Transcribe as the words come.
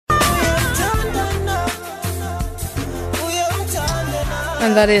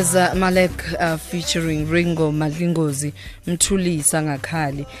And that is Malek featuring Ringo Malingozi Mtuli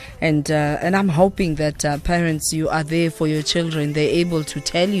Sangakhali, and I'm hoping that parents, you are there for your children. They're able to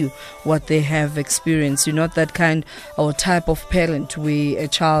tell you what they have experienced. You're not that kind or type of parent where a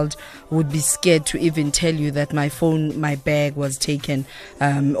child would be scared to even tell you that my phone, my bag was taken,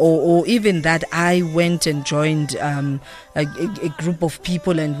 or even that I went and joined a group of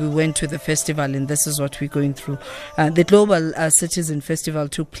people and we went to the festival and this is what we're going through. The Global Citizen Festival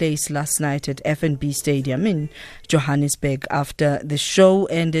took place last night at FNB Stadium in Johannesburg. After the show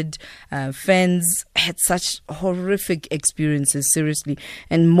ended, fans had such horrific experiences, seriously,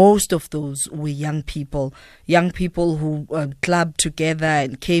 and most of those were young people who clubbed together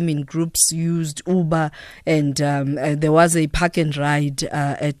and came in groups, used Uber, and there was a park and ride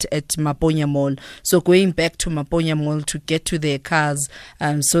at Maponya Mall. So going back to Maponya Mall to get to their cars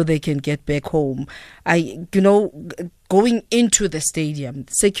so they can get back home. Going into the stadium,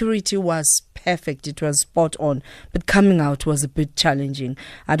 security was perfect. It was spot on. But coming out was a bit challenging.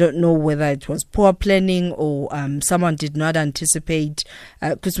 I don't know whether it was poor planning or someone did not anticipate.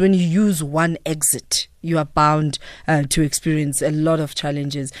 Because when you use one exit, you are bound to experience a lot of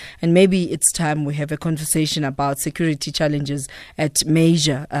challenges. And maybe it's time we have a conversation about security challenges at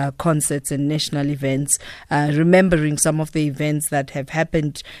major concerts and national events, remembering some of the events that have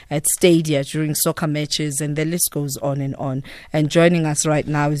happened at stadia during soccer matches, and the list goes on and on. And joining us right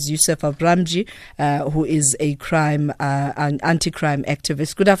now is Yusuf Abramjee, who is an anti-crime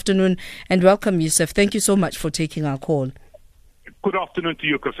activist. Good afternoon and welcome, Yusuf. Thank you so much for taking our call. Good afternoon to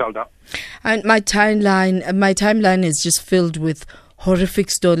you, Griselda. And my timeline is just filled with horrific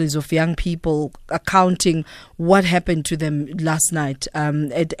stories of young people accounting what happened to them last night.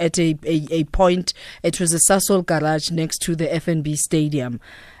 At a point, it was a Sasol garage next to the FNB Stadium.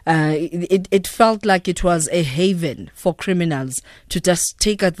 It felt like it was a haven for criminals to just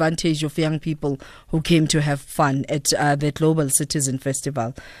take advantage of young people who came to have fun at the Global Citizen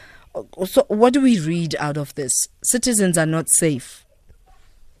Festival. So what do we read out of this? Citizens are not safe.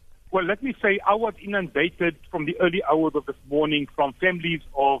 Well, let me say I was inundated from the early hours of this morning from families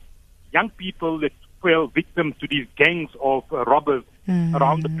of young people that fell victim to these gangs of robbers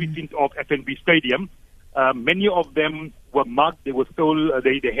around the precinct of FNB Stadium. Many of them were mugged, they were stolen,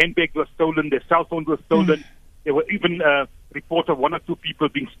 their handbags were stolen, their cell phones were stolen. There were even reports of one or two people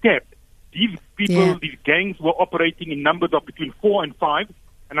being stabbed. These people, these gangs were operating in numbers of between 4 and 5.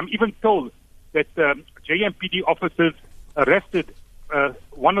 And I'm even told that JMPD officers arrested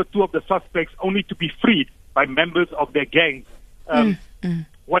one or two of the suspects only to be freed by members of their gangs.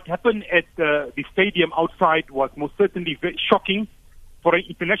 What happened at the stadium outside was most certainly very shocking. For an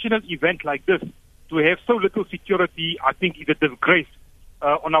international event like this, to have so little security, I think is a disgrace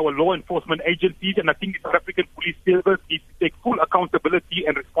on our law enforcement agencies, and I think the South African Police Service needs to take full accountability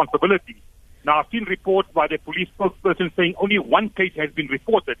and responsibility. Now, I've seen reports by the police spokesperson saying only one case has been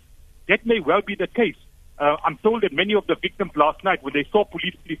reported. That may well be the case. I'm told that many of the victims last night, when they saw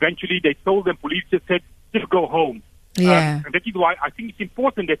police, eventually they told them, police just said, just go home. And that is why I think it's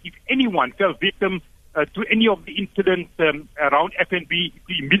important that if anyone fell victim to any of the incidents around FNB,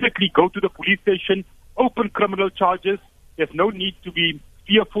 to immediately go to the police station, open criminal charges. There's no need to be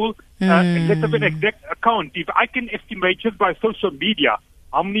fearful. And let's have an exact account. If I can estimate just by social media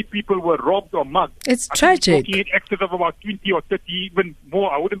how many people were robbed or mugged, it's tragic. In excess of about 20 or 30, even more.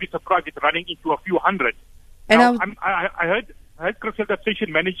 I wouldn't be surprised it's running into a few hundred. And now, I heard Griselda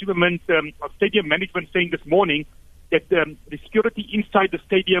Station management, stadium management saying this morning that the security inside the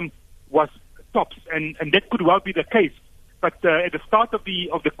stadium was tops, and that could well be the case. But at the start of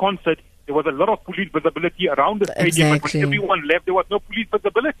the concert, there was a lot of police visibility around the stadium. But when everyone left, there was no police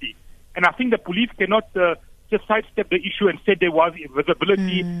visibility. And I think the police cannot just sidestep the issue and said there was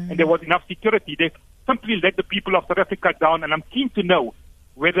visibility and there was enough security. They simply let the people of South Africa down, and I'm keen to know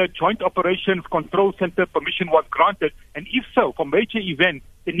whether Joint Operations Control Center permission was granted, and if so, for major events,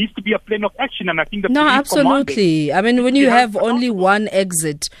 there needs to be a plan of action, and I think the police absolutely. I mean, when you have only one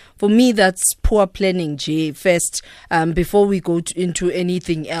exit, for me, that's poor planning, Jay, first, before we go into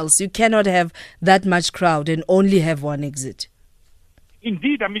anything else. You cannot have that much crowd and only have one exit.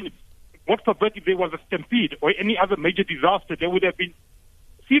 Indeed, I mean, what forbid if there was a stampede or any other major disaster, there would have been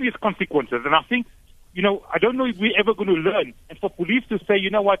serious consequences. And I think, I don't know if we're ever going to learn. And for police to say,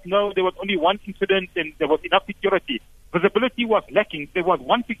 no, there was only one incident and there was enough security. Visibility was lacking. There was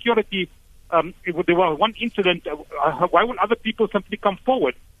one security, there was one incident. Why would other people simply come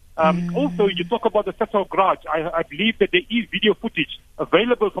forward? Also, you talk about the Sasol garage. I believe that there is video footage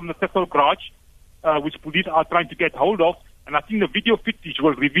available from the Sasol garage, which police are trying to get hold of. And I think the video footage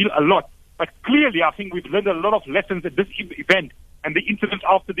will reveal a lot. But clearly, I think we've learned a lot of lessons at this event and the incident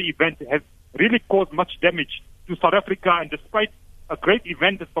after the event has really caused much damage to South Africa. And despite a great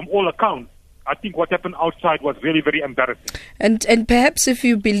event from all accounts, I think what happened outside was really very embarrassing. And perhaps if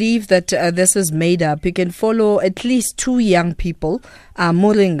you believe that this is made up, you can follow at least two young people,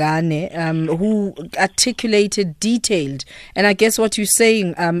 Mulingane, who articulated, detailed. And I guess what you're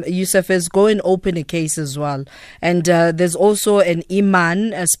saying, Yusuf, is go and open a case as well. And there's also an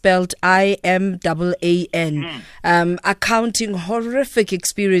Iman, spelled IMAAN, accounting horrific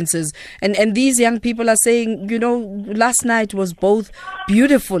experiences. And these young people are saying, last night was both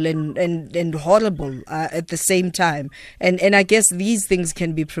beautiful and horrible at the same time. And I guess these things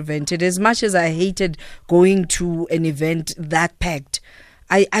can be prevented. As much as I hated going to an event that packed,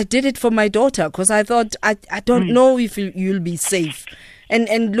 I did it for my daughter because I thought, I don't know if you'll be safe.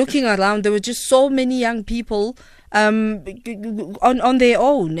 And looking around, there were just so many young people on their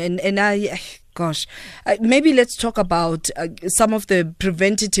own. And I... Gosh, maybe let's talk about some of the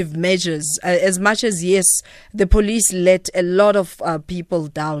preventative measures. As much as, yes, the police let a lot of people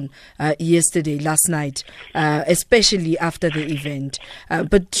down last night, especially after the event.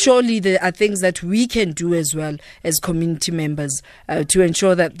 But surely there are things that we can do as well as community members to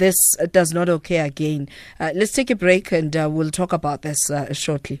ensure that this does not occur again. Let's take a break and we'll talk about this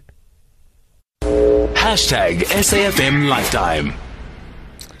shortly. #SAFM Lifetime.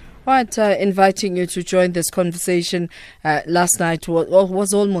 Right, inviting you to join this conversation. Last night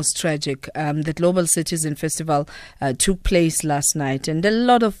was almost tragic. The Global Citizen Festival took place last night, and a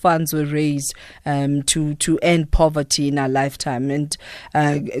lot of funds were raised to end poverty in our lifetime. And,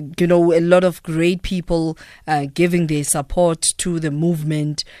 a lot of great people giving their support to the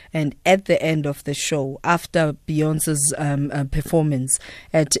movement. And at the end of the show, after Beyonce's performance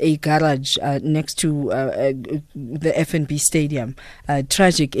at a garage next to the FNB Stadium,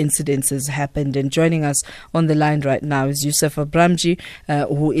 tragic incidences happened. And joining us on the line right now is Yusuf Abramjee,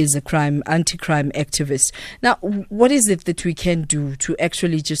 who is a anti-crime activist. Now, what is it that we can do to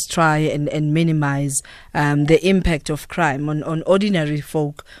actually just try and minimize the impact of crime on ordinary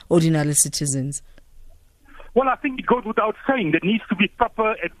folk, ordinary citizens? Well, I think it goes without saying there needs to be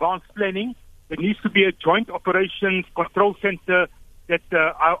proper advanced planning. There needs to be a joint operations control center that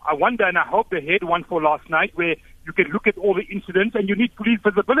I wonder, and I hope they had one for last night, where you can look at all the incidents, and you need police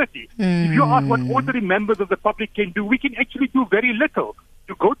visibility. If you ask what ordinary members of the public can do, we can actually do very little.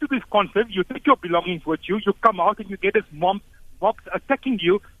 You go to this concert, you take your belongings with you, you come out and you get this mobs attacking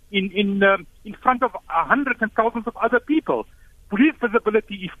you in front of hundreds and thousands of other people. Police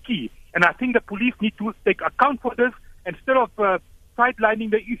visibility is key, and I think the police need to take account for this instead of sidelining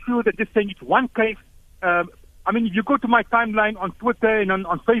the issue and just saying it's one case. If you go to my timeline on Twitter and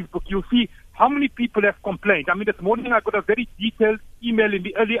on Facebook, you'll see how many people have complained. This morning I got a very detailed email in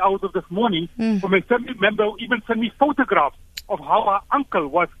the early hours of this morning from a family member who even sent me photographs of how our uncle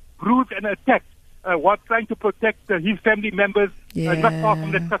was bruised and attacked while trying to protect his family members not far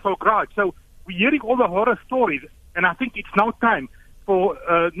from the Sasol garage. So we're hearing all the horror stories, and I think it's now time for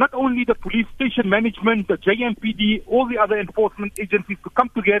not only the police station management, the JMPD, all the other enforcement agencies to come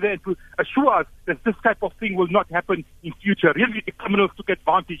together and to assure us that this type of thing will not happen in future. Really, the criminals took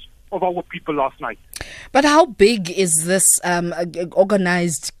advantage of our people last night. But how big is this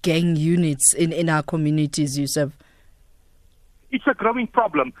organized gang units in our communities, Yusuf? It's a growing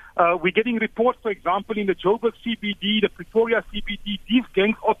problem. We're getting reports, for example, in the Joburg CBD, the Pretoria CBD, these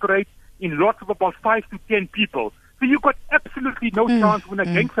gangs operate in lots of about 5 to 10 people. So you've got absolutely no chance when a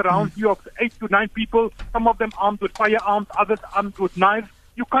gang surrounds you of 8 to 9 people, some of them armed with firearms, others armed with knives.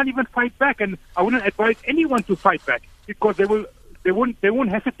 You can't even fight back, and I wouldn't advise anyone to fight back because they won't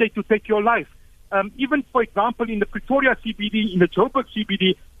hesitate to take your life. Even, for example, in the Pretoria CBD, in the Joburg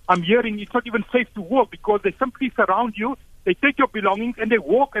CBD, I'm hearing it's not even safe to walk because they simply surround you, they take your belongings, and they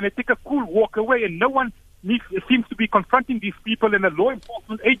walk, and they take a cool walk away, and no one seems to be confronting these people, and the law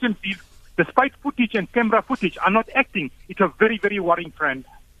enforcement agencies, despite footage and camera footage, are not acting. It's a very, very worrying trend.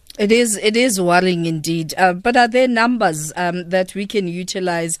 It is worrying indeed. But are there numbers that we can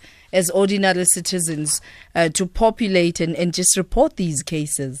utilize as ordinary citizens to populate and just report these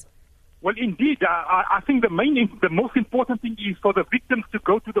cases? Well, indeed, I think the most important thing is for the victims to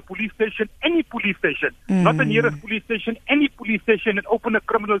go to the police station, any police station, not the nearest police station, any police station, and open a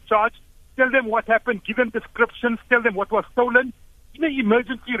criminal charge. Tell them what happened, give them descriptions, tell them what was stolen. In an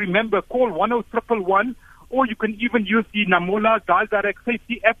emergency, remember, call 10111, or you can even use the Namola Dial Direct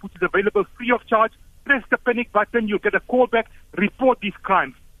Safety app, which is available free of charge. Press the panic button, you'll get a call back, report these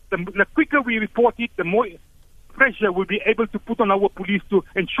crimes. The quicker we report it, the more pressure we'll be able to put on our police to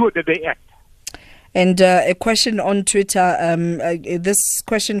ensure that they act. And a question on Twitter. This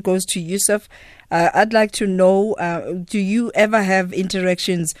question goes to Yusuf. I'd like to know, do you ever have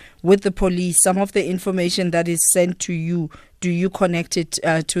interactions with the police? Some of the information that is sent to you, do you connect it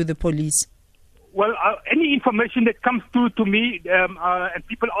to the police? Well, any information that comes through to me and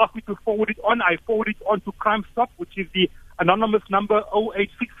people ask me to forward it on, I forward it on to Crime Stop, which is the anonymous number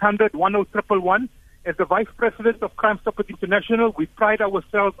 08600 10111. As the Vice President of Crime Stop International, we pride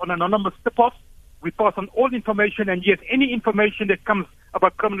ourselves on anonymous tip-offs. We pass on all information, and yes, any information that comes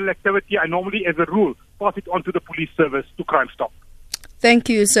about criminal activity, I normally, as a rule, pass it on to the police service, to Crime Stop. Thank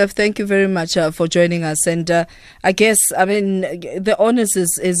you, Yusuf. Thank you very much for joining us. And I guess, the onus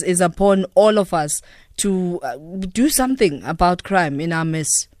is upon all of us to do something about crime in our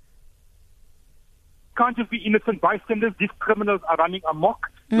midst. Can't just be innocent bystanders. These criminals are running amok.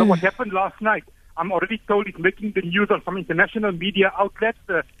 Look what happened last night. I'm already told it's making the news on some international media outlets.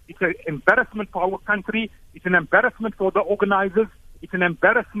 It's an embarrassment for our country. It's an embarrassment for the organizers. It's an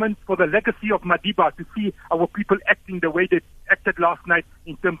embarrassment for the legacy of Madiba to see our people acting the way they acted last night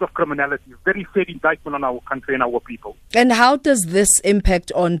in terms of criminality. Very fair indictment on our country and our people. And how does this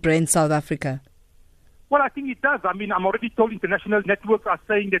impact on Brand South Africa? Well, I think it does. I'm already told international networks are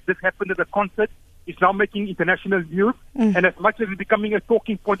saying that this happened at a concert. It's now making international news, and as much as it's becoming a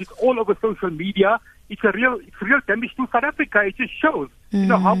talking point, it's all over social media. It's real damage to South Africa. It just shows,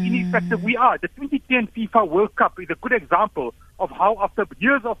 how ineffective we are. The 2010 FIFA World Cup is a good example of how, after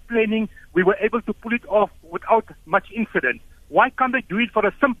years of planning, we were able to pull it off without much incident. Why can't they do it for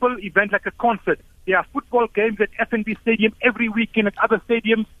a simple event like a concert? There are football games at FNB Stadium every weekend at other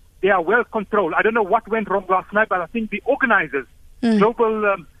stadiums. They are well controlled. I don't know what went wrong last night, but I think the organizers,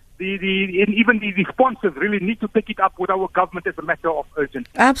 global. And even the sponsors really need to take it up with our government as a matter of urgency.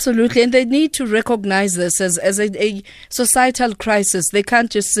 Absolutely, and they need to recognize this as a societal crisis. They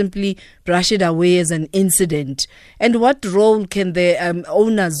can't just simply brush it away as an incident. And what role can the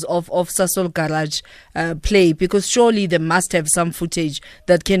owners of Sasol Garage play? Because surely they must have some footage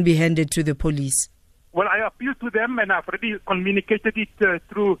that can be handed to the police. Well, I appeal to them, and I've already communicated it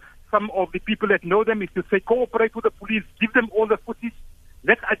through some of the people that know them, is to say cooperate with the police, give them all the footage.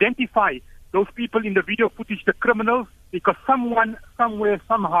 Let's identify those people in the video footage, the criminals, because someone, somewhere,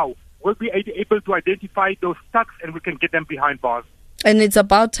 somehow will be able to identify those thugs and we can get them behind bars. And it's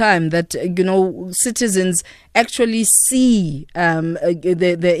about time that, citizens actually see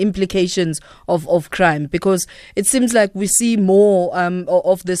the implications of crime, because it seems like we see more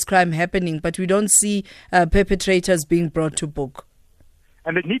of this crime happening, but we don't see perpetrators being brought to book.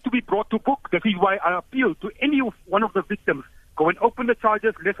 And they need to be brought to book. That is why I appeal to any one of the victims. Go and open the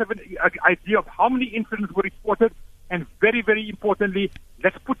charges. Let's have an idea of how many incidents were reported. And very, very importantly,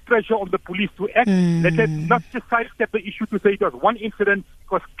 let's put pressure on the police to act. Let's not just sidestep the issue to say it was one incident,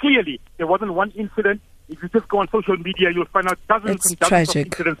 because clearly there wasn't one incident. If you just go on social media, you'll find out dozens and dozens of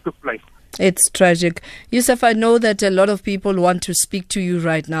incidents took place. It's tragic. Yusuf, I know that a lot of people want to speak to you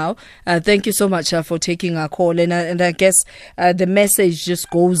right now. Thank you so much for taking our call. And I guess the message just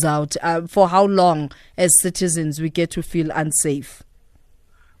goes out. For how long, as citizens, we get to feel unsafe?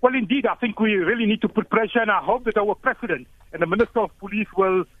 Well, indeed, I think we really need to put pressure, and I hope that our President and the Minister of Police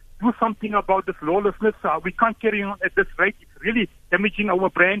will do something about this lawlessness. We can't carry on at this rate. It's really damaging our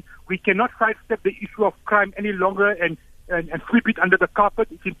brand. We cannot sidestep the issue of crime any longer and sweep it under the carpet.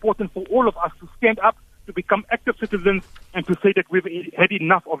 It's important for all of us to stand up, to become active citizens, and to say that we've had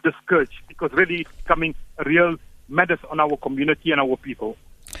enough of this scourge, because really it's becoming a real menace on our community and our people.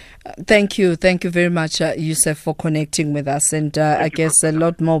 Thank you very much, Yusuf, for connecting with us. And I guess a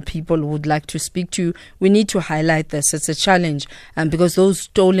lot more people would like to speak to you. We need to highlight this. It's a challenge, because those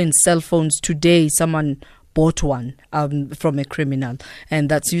stolen cell phones today, someone bought one from a criminal, and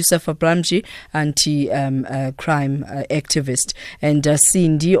that's Yusuf Abramjee, anti-crime activist. And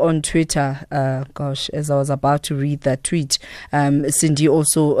Cindy on Twitter, as I was about to read that tweet, Cindy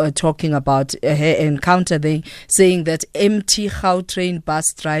also talking about her encounter there, saying that empty Gautrain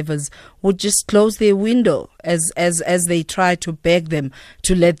bus drivers would just close their window as they try to beg them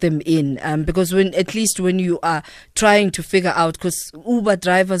to let them in, because when you are trying to figure out, because Uber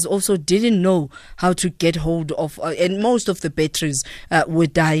drivers also didn't know how to get hold of, and most of the batteries were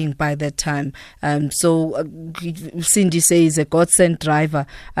dying by that time. So Cindy says a godsend driver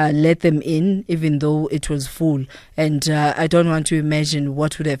let them in even though it was full, and I don't want to imagine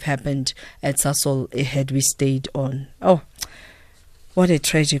what would have happened at Sasol had we stayed on. What a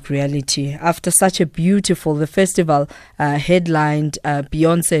tragic reality. After such a the festival headlined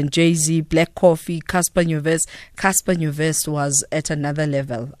Beyonce and Jay-Z, Black Coffee, Casper Nyovest. Casper Nyovest was at another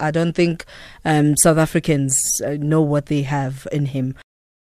level. I don't think South Africans know what they have in him.